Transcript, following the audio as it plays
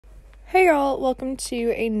Hey y'all, welcome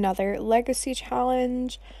to another legacy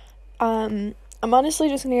challenge. I'm honestly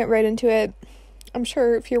just gonna get right into it. I'm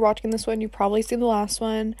sure if you're watching this one, you've probably seen the last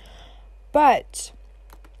one, but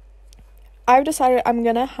I've decided I'm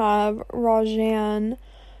gonna have Rajan,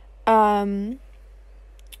 go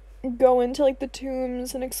into like the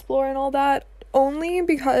tombs and explore and all that, only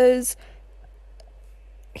because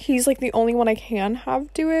he's like the only one I can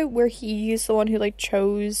have do it, where he's the one who like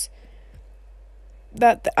chose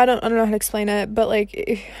that. I don't know how to explain it, but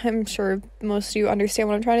like I'm sure most of you understand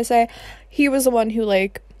what I'm trying to say. He was the one who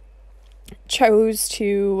like chose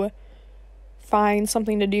to find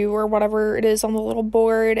something to do or whatever it is on the little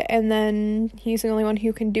board, and then he's the only one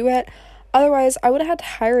who can do it. Otherwise, I would have had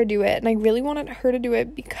Tyra do it, and I really wanted her to do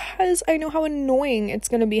it because I know how annoying it's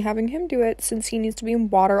going to be having him do it since he needs to be in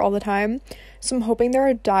water all the time. So I'm hoping there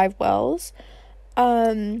are dive wells.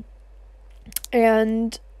 And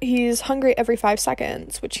he's hungry every 5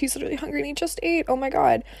 seconds, which he's literally hungry and he just ate. Oh my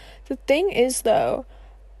god. The thing is, though,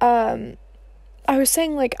 I was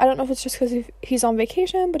saying, like, I don't know if it's just because he's on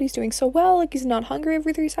vacation, but he's doing so well, like, he's not hungry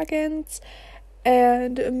every 3 seconds.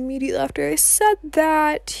 And immediately after I said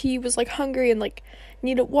that, he was, like, hungry and, like,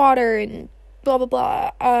 needed water and blah, blah, blah.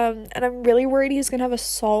 And I'm really worried he's gonna have a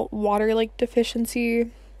salt water, like, deficiency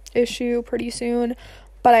issue pretty soon.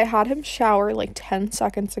 But I had him shower, like, 10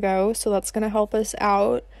 seconds ago, so that's gonna help us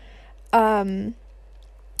out. But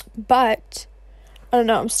I don't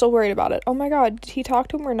know, I'm still worried about it. Oh my god, did he talk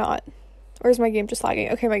to him or not? Or is my game just lagging?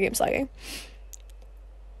 Okay, my game's lagging.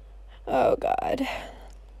 Oh god.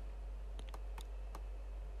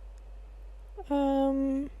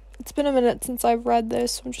 It's been a minute since I've read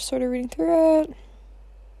this, so I'm just sort of reading through it.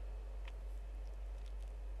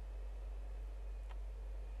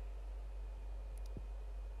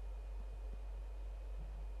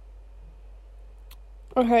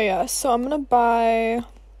 Okay, yeah, so I'm gonna buy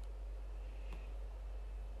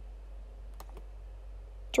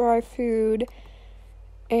dry food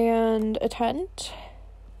and a tent.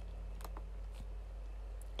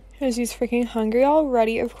 Because he's freaking hungry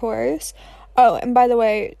already, of course. Oh, and by the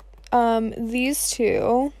way, these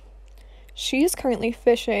two, she's currently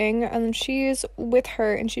fishing, and she's with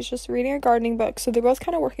her, and she's just reading a gardening book, so they're both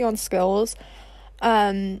kind of working on skills,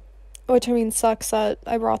 which, I mean, sucks that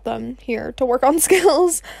I brought them here to work on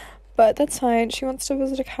skills, but that's fine. She wants to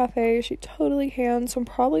visit a cafe, she totally can, so I'm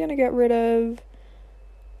probably gonna get rid of,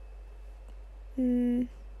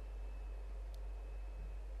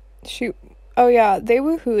 shoot, oh yeah, they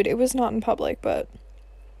woohooed, it was not in public, but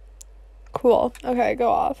cool. Okay, go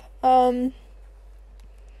off.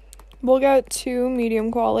 We'll get 2 medium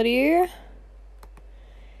quality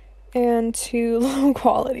and 2 low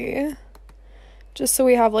quality, just so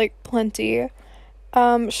we have, like, plenty.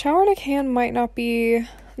 Shower in a can might not be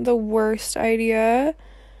the worst idea.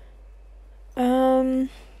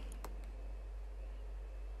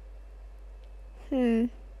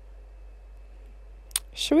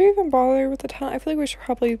 Should we even bother with the tent? I feel like we should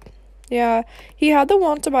probably, yeah. He had the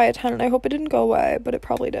want to buy a tent, and I hope it didn't go away, but it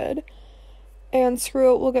probably did. And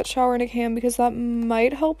screw it, we'll get shower in a can, because that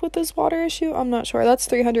might help with this water issue. I'm not sure. That's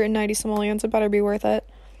 390 simoleons. It better be worth it.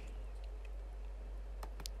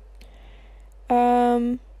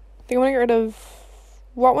 I think I'm gonna get rid of,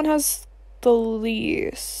 what one has the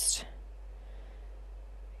least?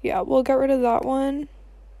 Yeah, we'll get rid of that one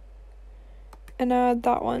and add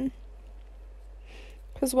that one,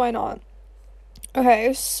 because why not?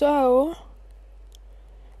 Okay, so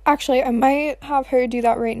actually, I might have her do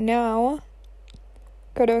that right now.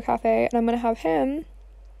 Go to a cafe, and I'm gonna have him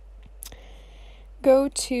go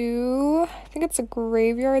to, I think it's a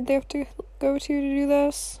graveyard they have to go to do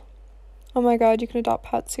this. Oh my god, you can adopt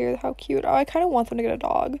pets here. How cute. Oh, I kind of want them to get a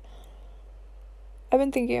dog. I've been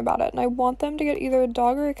thinking about it, and I want them to get either a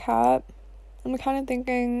dog or a cat. I'm kind of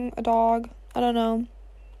thinking a dog. I don't know.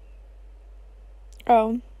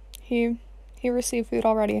 Oh, he received food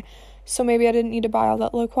already, so maybe I didn't need to buy all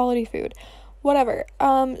that low quality food. Whatever.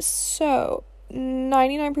 So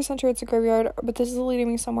 99% sure it's a graveyard, but this is leading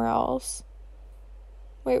me somewhere else.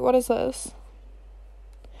 Wait, what is this?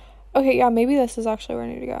 Okay, yeah, maybe this is actually where I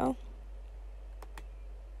need to go.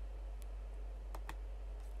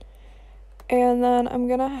 And then I'm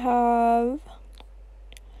gonna have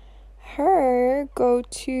her go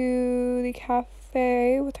to the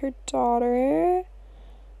cafe with her daughter.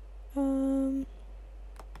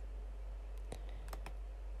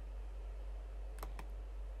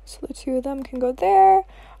 So the 2 of them can go there.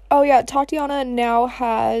 Oh yeah, Tatiana now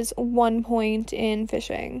has 1 point in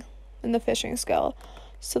fishing, in the fishing skill.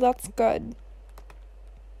 So that's good.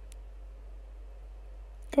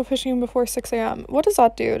 Go fishing before 6 a.m. What does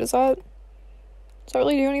that do? Does that Does that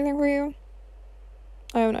really do anything for you?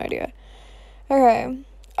 I have no idea. Okay.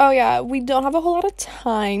 Oh yeah, we don't have a whole lot of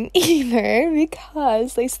time either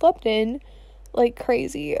because they slept in like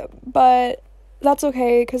crazy. But that's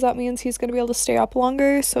okay because that means he's gonna be able to stay up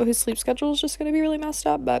longer, so his sleep schedule is just gonna be really messed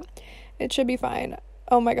up, but it should be fine.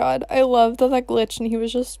 Oh my god, I love that glitched and he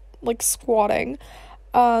was just like squatting.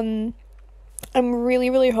 I'm really,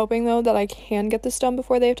 really hoping though that I can get this done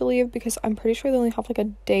before they have to leave because I'm pretty sure they only have like a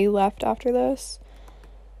day left after this.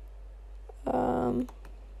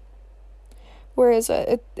 Where is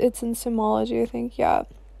it? It's in Simology, I think. Yeah,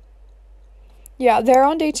 they're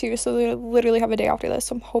on day 2, so they literally have a day after this,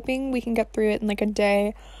 so I'm hoping we can get through it in like a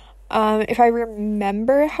day. If I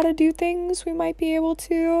remember how to do things, we might be able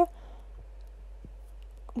to.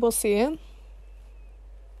 We'll see. I'm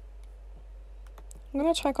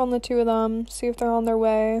gonna check on the 2 of them, see if they're on their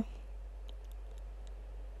way.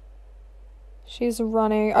 She's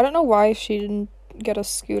running. I don't know why she didn't get a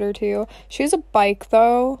scooter too. She has a bike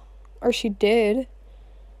though. Or she did.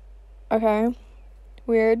 Okay.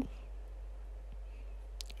 Weird.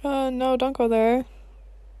 No, don't go there.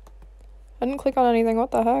 I didn't click on anything. What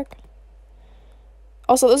the heck?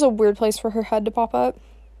 Also, this is a weird place for her head to pop up.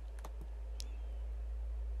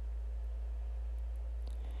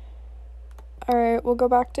 Alright, we'll go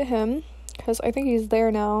back to him. Because I think he's there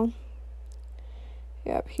now.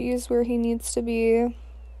 Yep, he's where he needs to be.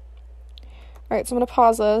 Alright, so I'm gonna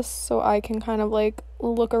pause this so I can kind of like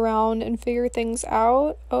look around and figure things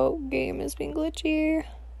out. Oh, game is being glitchy.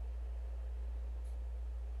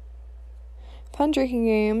 Fun drinking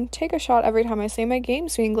game. Take a shot every time I say my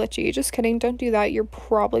game's being glitchy. Just kidding, don't do that. You're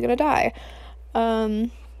probably gonna die.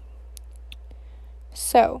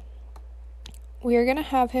 So we are gonna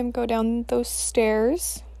have him go down those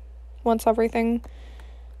stairs once everything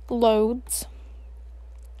loads.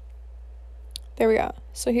 There we go.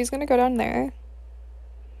 So he's gonna go down there.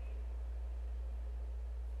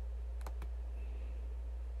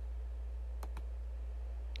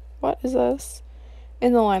 What is this?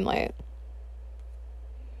 In the limelight.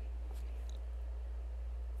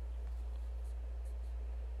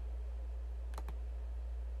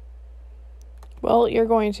 Well, you're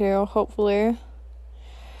going to, hopefully.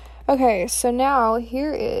 Okay, so now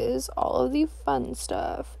here is all of the fun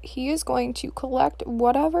stuff. He is going to collect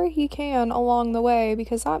whatever he can along the way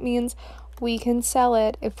because that means we can sell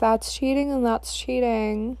it. If that's cheating, then that's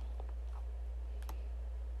cheating.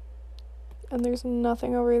 And there's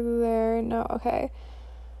nothing over there. No, okay.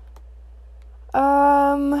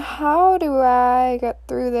 How do I get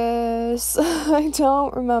through this? I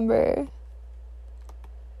don't remember.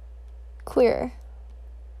 Clear.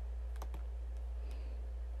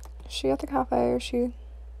 Is she at the cafe or she's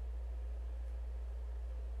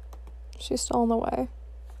still on the way?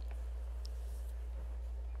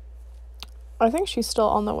 I think she's still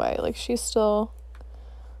on the way. Like, she's still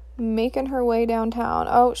making her way downtown.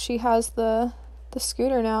 Oh, she has the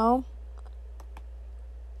scooter now.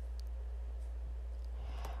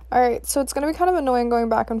 Alright, so it's going to be kind of annoying going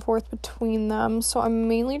back and forth between them, so I'm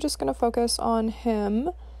mainly just going to focus on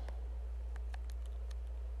him.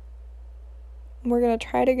 We're going to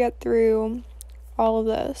try to get through all of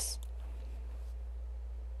this.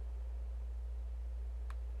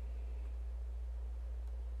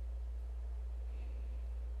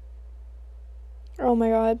 Oh my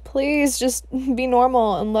god, please just be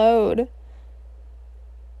normal and load.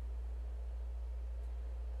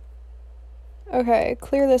 Okay,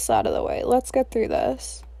 clear this out of the way. Let's get through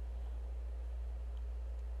this.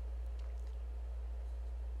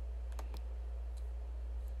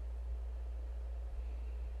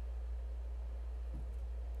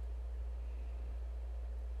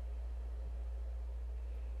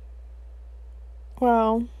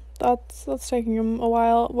 Wow, that's taking him a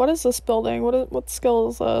while. What is this building? What skill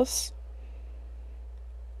is this?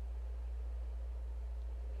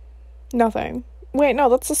 Nothing. Wait, no,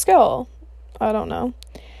 that's a skill. I don't know.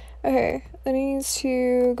 Okay, then he needs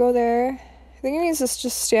to go there. I think he needs to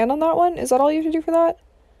just stand on that one. Is that all you have to do for that?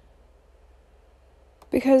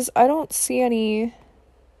 Because I don't see any...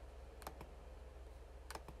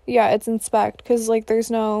 Yeah, it's inspect, because, like,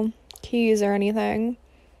 there's no keys or anything.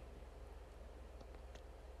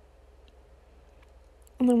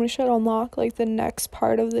 And then we should unlock, like, the next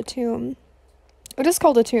part of the tomb. It is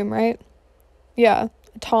called a tomb, right? Yeah,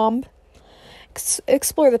 a tomb.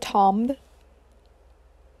 Explore the tomb.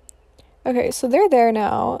 Okay, so they're there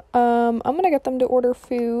now. I'm gonna get them to order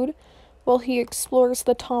food while he explores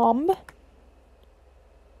the tomb.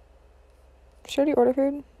 Should she already order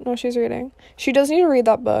food? No, she's reading. She does need to read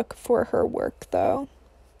that book for her work, though.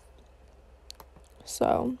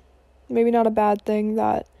 So, maybe not a bad thing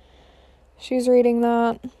that She's reading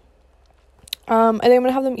that. And then I'm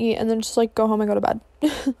gonna have them eat and then just, like, go home and go to bed.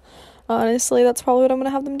 Honestly, that's probably what I'm gonna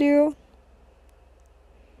have them do.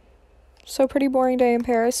 So, pretty boring day in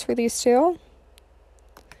Paris for these two.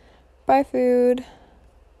 Buy food.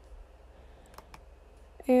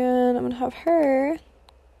 And I'm gonna have her.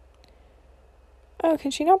 Oh, can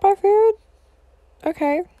she not buy food?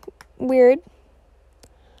 Okay. Weird.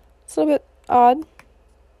 It's a little bit odd.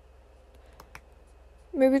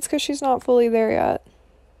 Maybe it's because she's not fully there yet.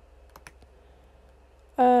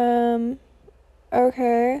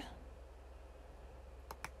 Okay.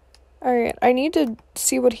 Alright, I need to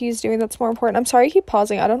see what he's doing that's more important. I'm sorry I keep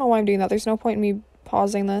pausing. I don't know why I'm doing that. There's no point in me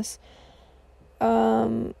pausing this.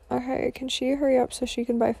 Okay, can she hurry up so she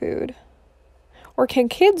can buy food? Or can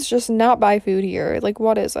kids just not buy food here? Like,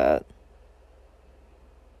 what is it?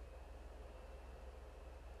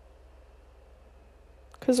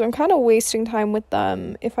 Because I'm kind of wasting time with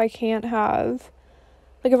them if I can't have...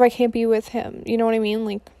 Like, if I can't be with him. You know what I mean?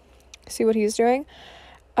 Like, see what he's doing.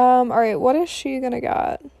 Alright, what is she gonna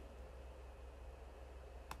get?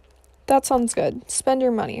 That sounds good. Spend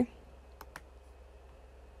your money.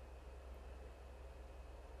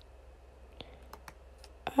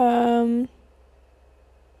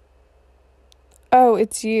 Oh,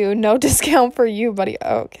 it's you. No discount for you, buddy.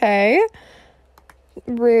 Okay.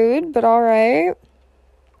 Rude, but alright.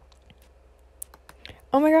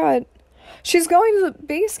 Oh my god. She's going to the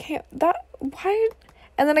base camp. Why?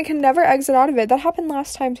 And then I can never exit out of it. That happened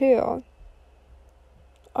last time, too.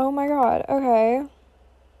 Oh my god. Okay.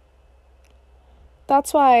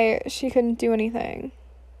 That's why she couldn't do anything.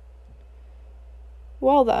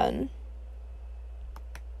 Well then.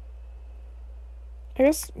 I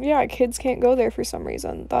guess, yeah, kids can't go there for some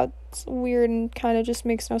reason. That's weird and kind of just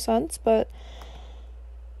makes no sense, but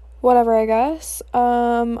whatever, I guess.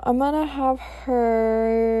 I'm gonna have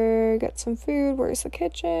her get some food. Where's the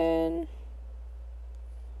kitchen?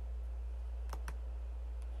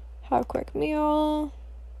 Have a quick meal.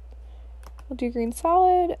 We'll do green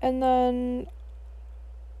salad, and then,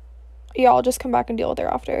 yeah, I'll just come back and deal with her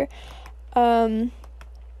after.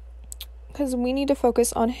 Because we need to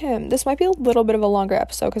focus on him. This might be a little bit of a longer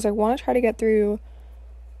episode, because I want to try to get through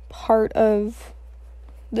part of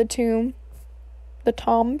the tomb. The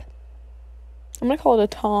tomb. I'm going to call it a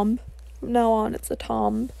tomb. From now on, it's a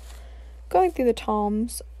tomb. Going through the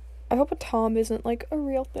tombs. I hope a tomb isn't, like, a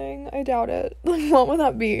real thing. I doubt it. Like, what would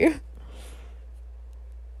that be?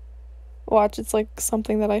 Watch, it's, like,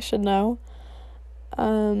 something that I should know.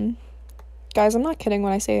 Guys, I'm not kidding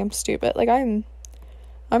when I say I'm stupid. Like, I'm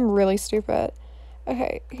really stupid.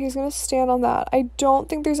 Okay, he's gonna stand on that. I don't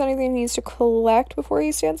think there's anything he needs to collect before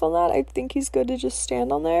he stands on that. I think he's good to just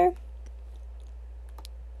stand on there.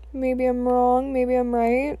 Maybe I'm wrong. Maybe I'm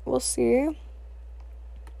right. We'll see.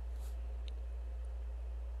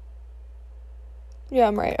 Yeah,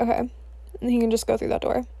 I'm right. Okay. And he can just go through that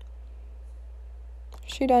door.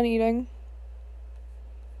 Is she done eating?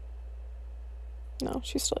 No,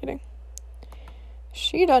 she's still eating. Is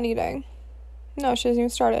she done eating? No, she hasn't even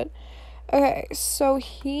started. Okay, so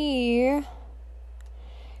he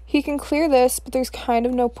can clear this, but there's kind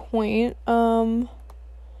of no point.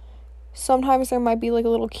 Sometimes there might be, like, a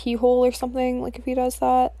little keyhole or something, like, if he does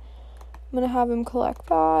that. I'm gonna have him collect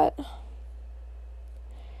that.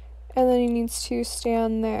 And then he needs to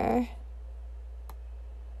stand there.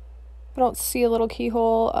 I don't see a little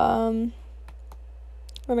keyhole. And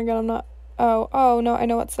again, I'm not... Oh, no, I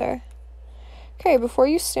know what's there. Okay, before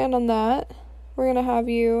you stand on that, we're gonna have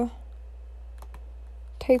you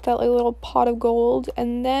take that, like, little pot of gold,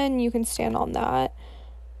 and then you can stand on that.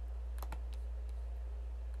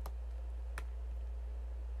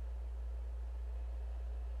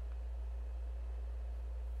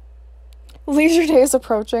 Leisure day is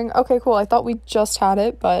approaching. Okay, cool. I thought we just had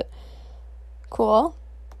it, but cool.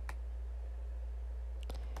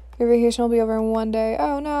 Your vacation will be over in 1 day.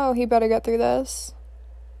 Oh no, he better get through this.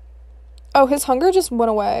 Oh, his hunger just went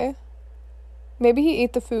away. Maybe he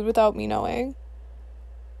ate the food without me knowing.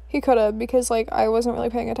 He could have, because, like, I wasn't really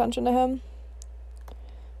paying attention to him.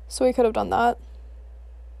 So he could have done that.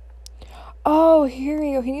 Oh, here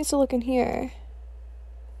we go. He needs to look in here.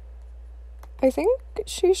 I think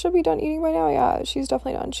she should be done eating by now. Yeah, she's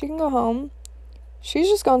definitely done. She can go home. She's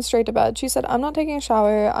just going straight to bed. She said, I'm not taking a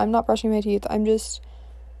shower. I'm not brushing my teeth. I'm just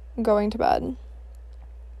going to bed.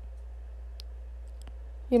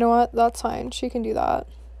 You know what? That's fine. She can do that.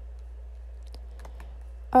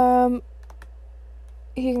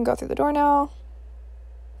 He can go through the door now.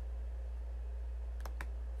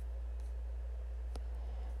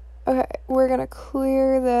 Okay, we're gonna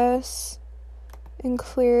clear this and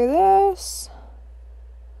clear this.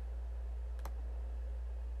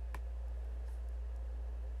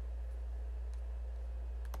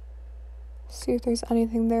 See if there's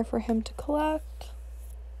anything there for him to collect.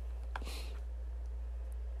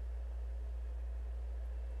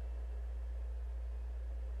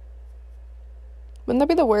 Wouldn't that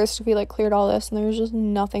be the worst if he like cleared all this and there was just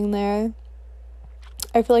nothing there?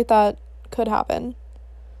 I feel like that could happen.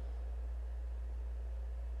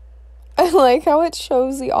 I like how it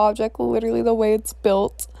shows the object literally the way it's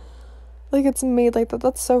built. Like it's made like that.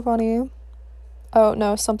 That's so funny. Oh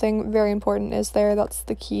no, something very important is there. That's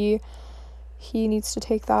the key. He needs to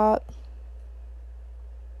take that.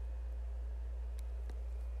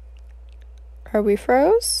 Are we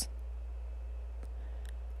froze?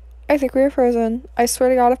 I think we are frozen. I swear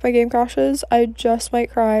to God, if my game crashes, I just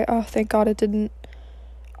might cry. Oh, thank God it didn't.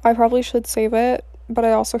 I probably should save it, but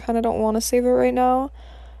I also kind of don't want to save it right now.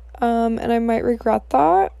 And I might regret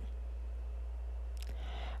that.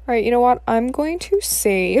 Alright, you know what? I'm going to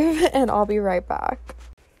save, and I'll be right back.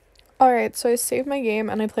 Alright, so I saved my game,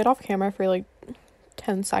 and I played off camera for like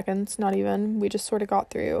 10 seconds, not even. We just sort of got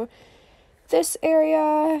through this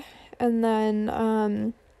area, and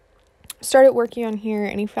then, started working on here,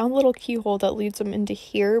 and he found a little keyhole that leads him into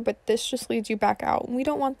here, but this just leads you back out. We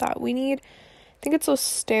don't want that. We need, I think it's those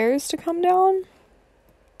stairs to come down.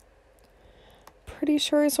 Pretty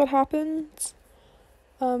sure is what happens.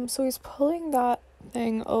 So he's pulling that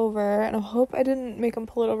thing over, and I hope I didn't make him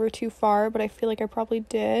pull it over too far, but I feel like I probably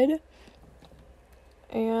did.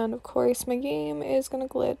 And of course my game is gonna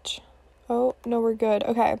glitch. Oh, no, we're good.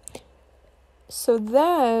 Okay. So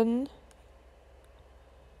then,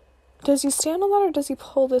 does he stand on that or does he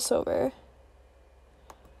pull this over?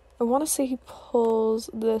 I want to say he pulls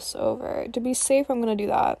this over. To be safe, I'm gonna do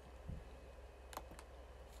that.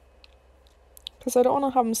 Because I don't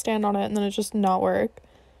want to have him stand on it and then it just not work.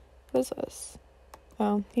 What is this?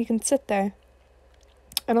 Oh, he can sit there.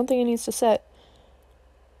 I don't think he needs to sit.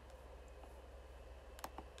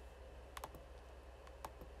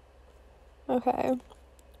 Okay.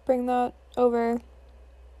 Bring that over.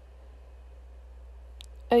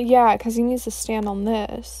 Yeah, because he needs to stand on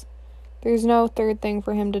this. There's no third thing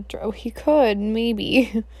for him to draw. Oh, he could,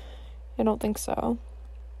 maybe. I don't think so.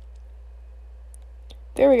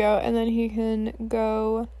 There we go. And then he can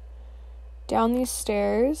go down these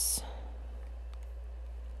stairs.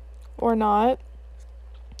 Or not.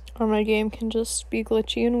 Or my game can just be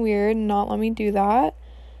glitchy and weird and not let me do that.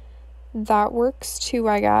 That works too,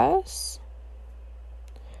 I guess.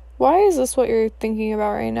 Why is this what you're thinking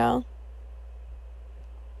about right now?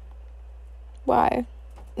 Why?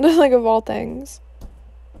 Like, of all things.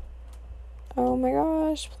 Oh my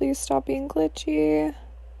gosh, please stop being glitchy.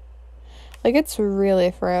 Like, it's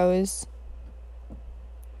really froze.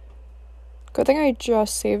 Good thing I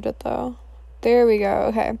just saved it, though. There we go,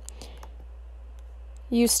 okay.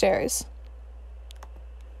 Use stairs.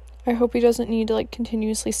 I hope he doesn't need to, like,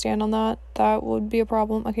 continuously stand on that. That would be a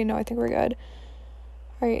problem. Okay, no, I think we're good.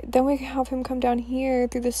 Alright, then we can have him come down here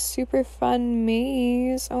through this super fun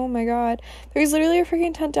maze. Oh my god. There's literally a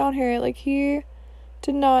freaking tent down here. Like, he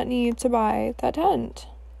did not need to buy that tent.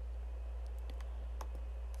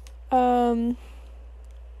 So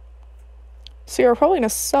you're probably gonna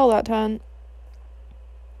sell that tent.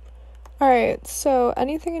 Alright, so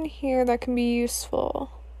anything in here that can be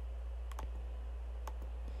useful.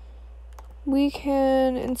 We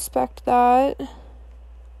can inspect that.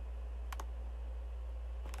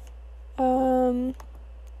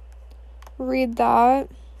 Read that.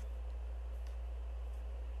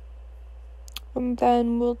 And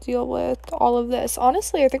then we'll deal with all of this.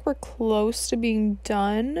 Honestly, I think we're close to being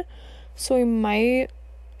done. So we might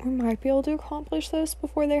be able to accomplish this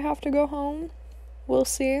before they have to go home. We'll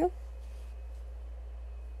see.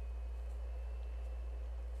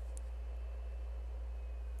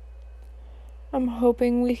 I'm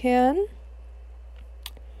hoping we can.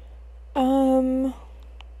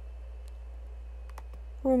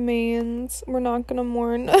 Remains. We're not gonna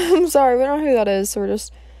mourn. I'm sorry, we don't know who that is, so we're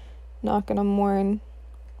just not gonna mourn.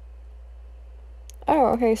 Oh,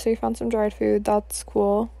 okay, so you found some dried food. That's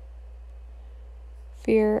cool.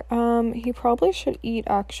 Fear. He probably should eat,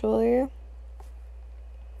 actually.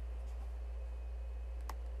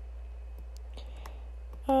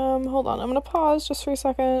 Hold on. I'm gonna pause just for a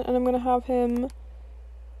second, and I'm gonna have him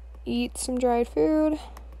eat some dried food.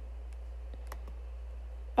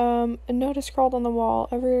 A notice scrawled on the wall.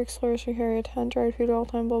 Every explorer should carry a tent, dried food all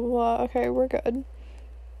the time, blah, blah, blah. Okay, we're good.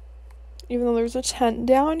 Even though there's a tent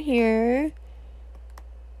down here.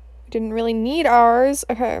 We didn't really need ours.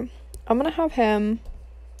 Okay, I'm gonna have him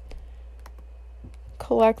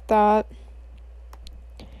collect that.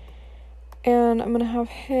 And I'm gonna have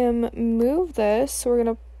him move this. So we're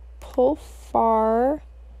gonna pull far.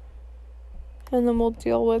 And then we'll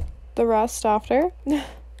deal with the rest after.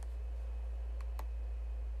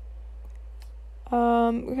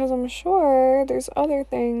 Because I'm sure there's other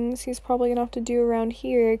things he's probably gonna have to do around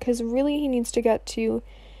here, because really he needs to get to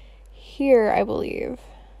here, I believe.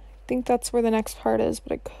 I think that's where the next part is,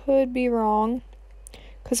 but I could be wrong,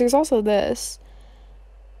 because there's also this.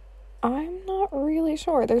 I'm not really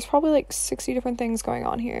sure. There's probably like 60 different things going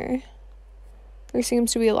on here. There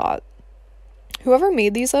seems to be a lot. Whoever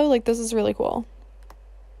made these though, like, this is really cool.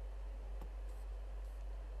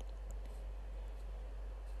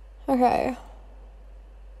 Okay.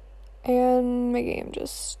 And my game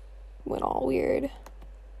just went all weird.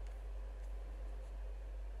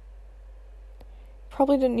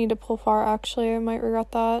 Probably didn't need to pull far, actually. I might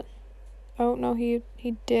regret that. Oh, no, he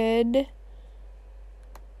did.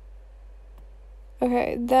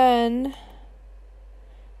 Okay, then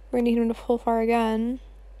we're gonna need him to pull far again.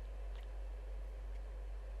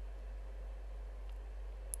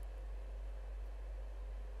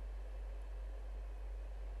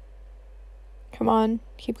 Come on,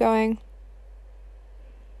 keep going.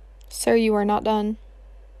 Sir, you are not done.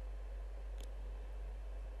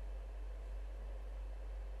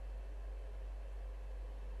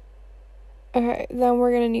 Okay, then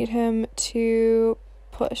we're gonna need him to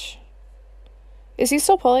push. Is he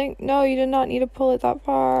still pulling? No, you did not need to pull it that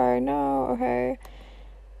far. No, okay.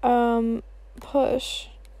 Push.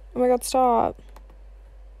 Oh my god, stop.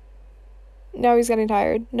 No, he's getting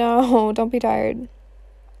tired. No, don't be tired.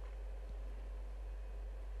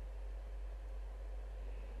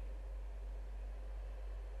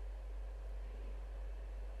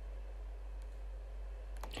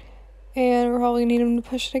 And we're probably need him to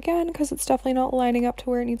push it again, because it's definitely not lining up to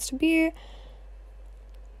where it needs to be.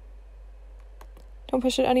 Don't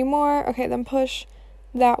push it anymore. Okay, then push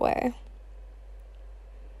that way.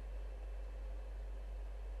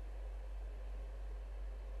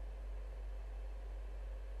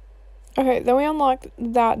 Okay, then we unlocked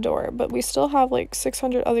that door, but we still have like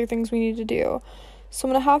 600 other things we need to do. So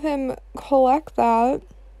I'm gonna have him collect that.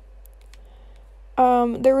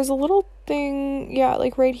 There was a little thing, yeah,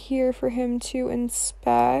 like right here for him to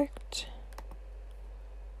inspect.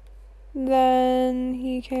 Then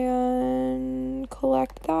he can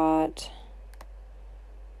collect that.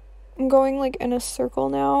 I'm going like in a circle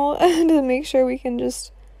now to make sure we can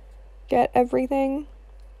just get everything.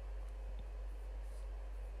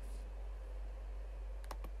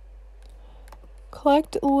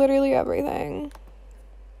 Collect literally everything.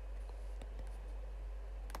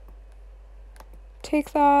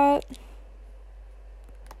 Take that.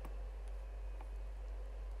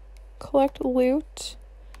 Collect loot.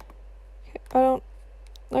 Okay,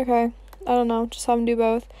 I don't know, just have him do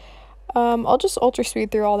both. I'll just ultra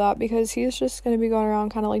speed through all that, because he's just gonna be going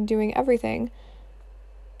around kind of like doing everything.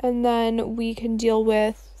 And then we can deal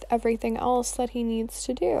with everything else that he needs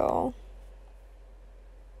to do.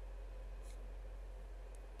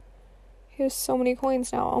 He has so many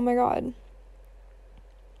coins now, oh my god.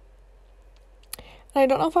 And I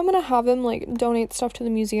don't know if I'm gonna have him like donate stuff to the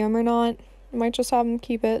museum or not. I might just have him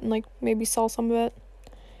keep it and like maybe sell some of it.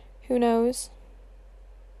 Who knows?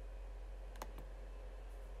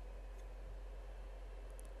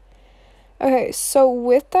 Okay, so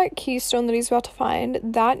with that keystone that he's about to find,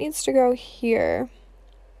 that needs to go here.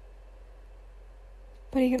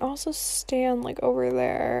 But he can also stand like over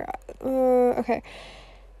there. Okay.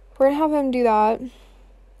 We're gonna have him do that. And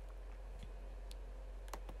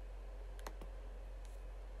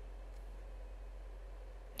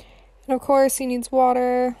of course, he needs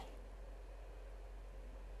water.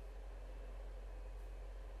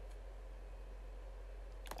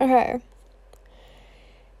 Okay.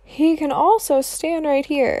 He can also stand right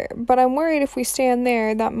here, but I'm worried if we stand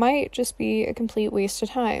there, that might just be a complete waste of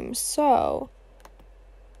time. So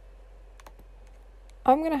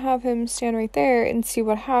I'm gonna have him stand right there and see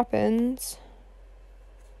what happens.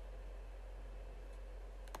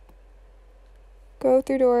 Go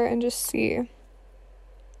through door and just see.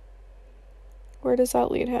 Where does that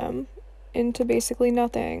lead him? Into basically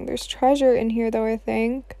nothing. There's treasure in here though, I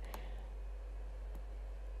think.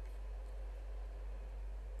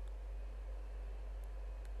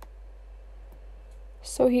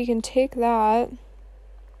 So he can take that.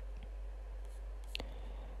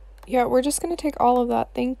 Yeah, we're just gonna take all of that.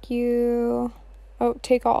 Thank you. Oh,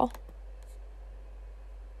 take all.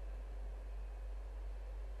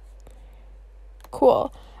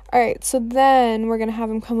 Cool. Alright, so then we're gonna have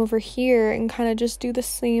him come over here and kind of just do the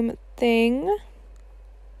same thing.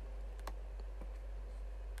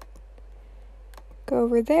 Go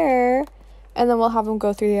over there. And then we'll have him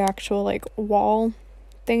go through the actual, like, wall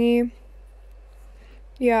thingy.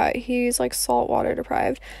 Yeah, he's, like, saltwater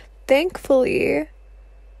deprived. thankfully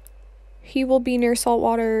he will be near salt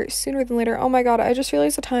water sooner than later. Oh my god, I just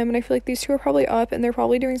realized the time, and I feel like these two are probably up and they're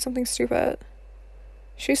probably doing something stupid.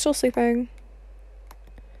 She's still sleeping.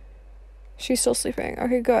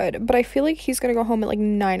 Okay, good. But I feel like he's gonna go home at like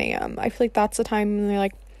 9 a.m. I feel like that's the time when they're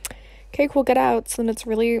like, okay, cool, get out. So then it's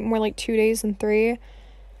really more like 2 days than 3.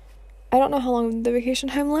 I don't know how long the vacation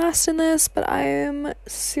time lasts in this, but I am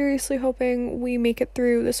seriously hoping we make it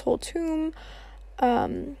through this whole tomb.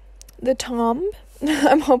 The tomb.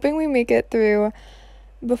 I'm hoping we make it through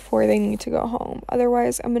before they need to go home.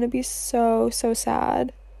 Otherwise, I'm gonna be so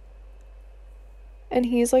sad. And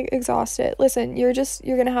he's like exhausted. Listen, you're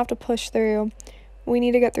gonna have to push through. We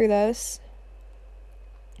need to get through this.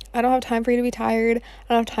 I don't have time for you to be tired.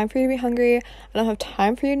 I don't have time for you to be hungry. I don't have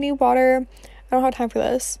time for you to need water. I don't have time for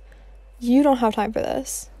this. You don't have time for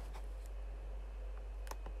this.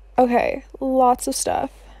 Okay, lots of stuff.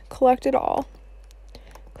 Collect it all.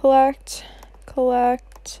 Collect,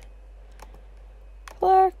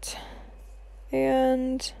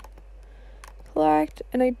 and collect.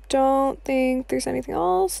 And I don't think there's anything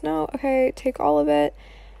else. No, okay, take all of it.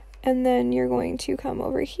 And then you're going to come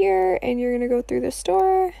over here and you're going to go through this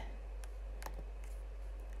door.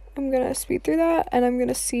 I'm going to speed through that and I'm going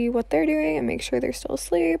to see what they're doing and make sure they're still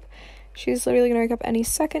asleep. She's literally going to wake up any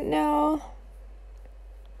second now.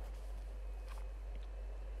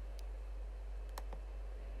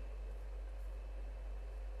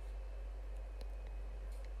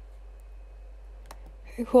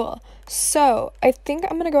 Okay, cool. So I think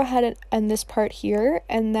I'm going to go ahead and end this part here.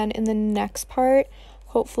 And then in the next part,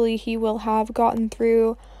 hopefully he will have gotten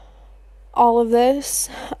through all of this.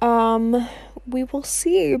 We will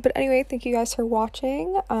see. But anyway, thank you guys for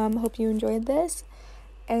watching. Hope you enjoyed this.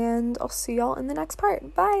 And I'll see y'all in the next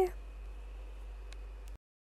part. Bye!